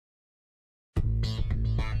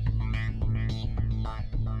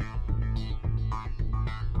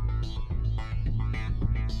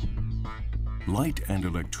Light and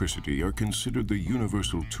electricity are considered the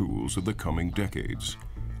universal tools of the coming decades,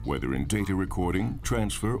 whether in data recording,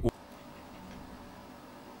 transfer, or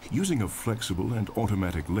using a flexible and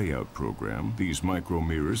automatic layout program. These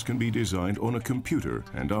micromirrors can be designed on a computer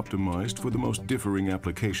and optimized for the most differing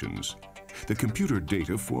applications. The computer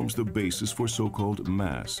data forms the basis for so-called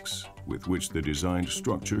masks, with which the designed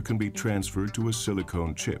structure can be transferred to a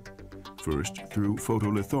silicone chip, first through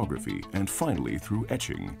photolithography and finally through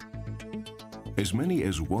etching. As many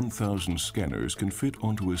as 1,000 scanners can fit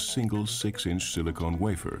onto a single 6-inch silicone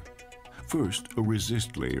wafer. First, a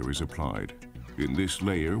resist layer is applied. In this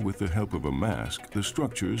layer, with the help of a mask, the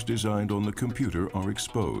structures designed on the computer are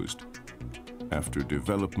exposed. After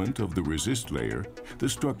development of the resist layer, the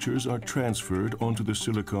structures are transferred onto the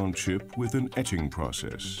silicone chip with an etching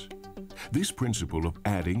process. This principle of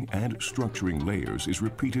adding and structuring layers is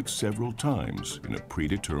repeated several times in a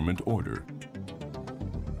predetermined order.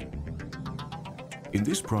 In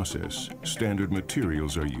this process, standard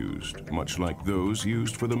materials are used, much like those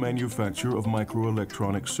used for the manufacture of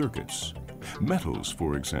microelectronic circuits. Metals,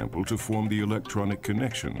 for example, to form the electronic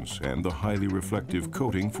connections and the highly reflective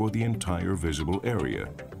coating for the entire visible area.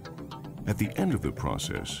 At the end of the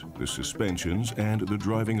process, the suspensions and the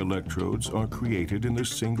driving electrodes are created in the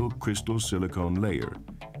single crystal silicone layer.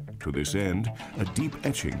 To this end, a deep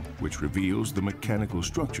etching, which reveals the mechanical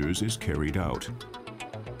structures, is carried out.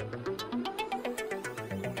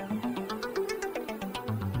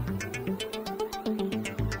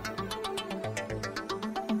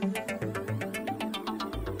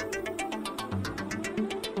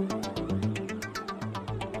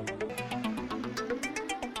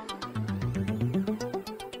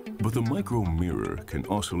 But the micromirror can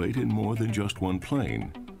oscillate in more than just one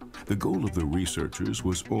plane. The goal of the researchers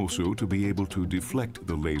was also to be able to deflect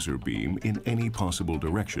the laser beam in any possible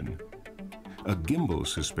direction. A gimbal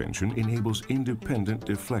suspension enables independent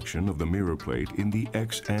deflection of the mirror plate in the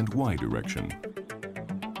X and Y direction.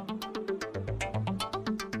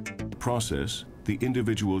 Process, the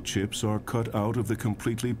individual chips are cut out of the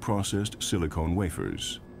completely processed silicone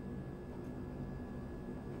wafers.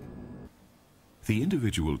 The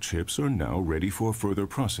individual chips are now ready for further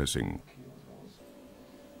processing.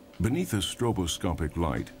 Beneath a stroboscopic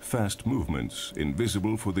light, fast movements,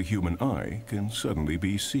 invisible for the human eye, can suddenly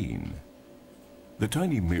be seen. The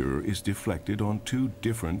tiny mirror is deflected on two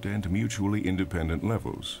different and mutually independent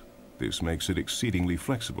levels. This makes it exceedingly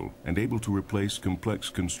flexible and able to replace complex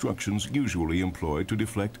constructions usually employed to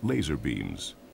deflect laser beams.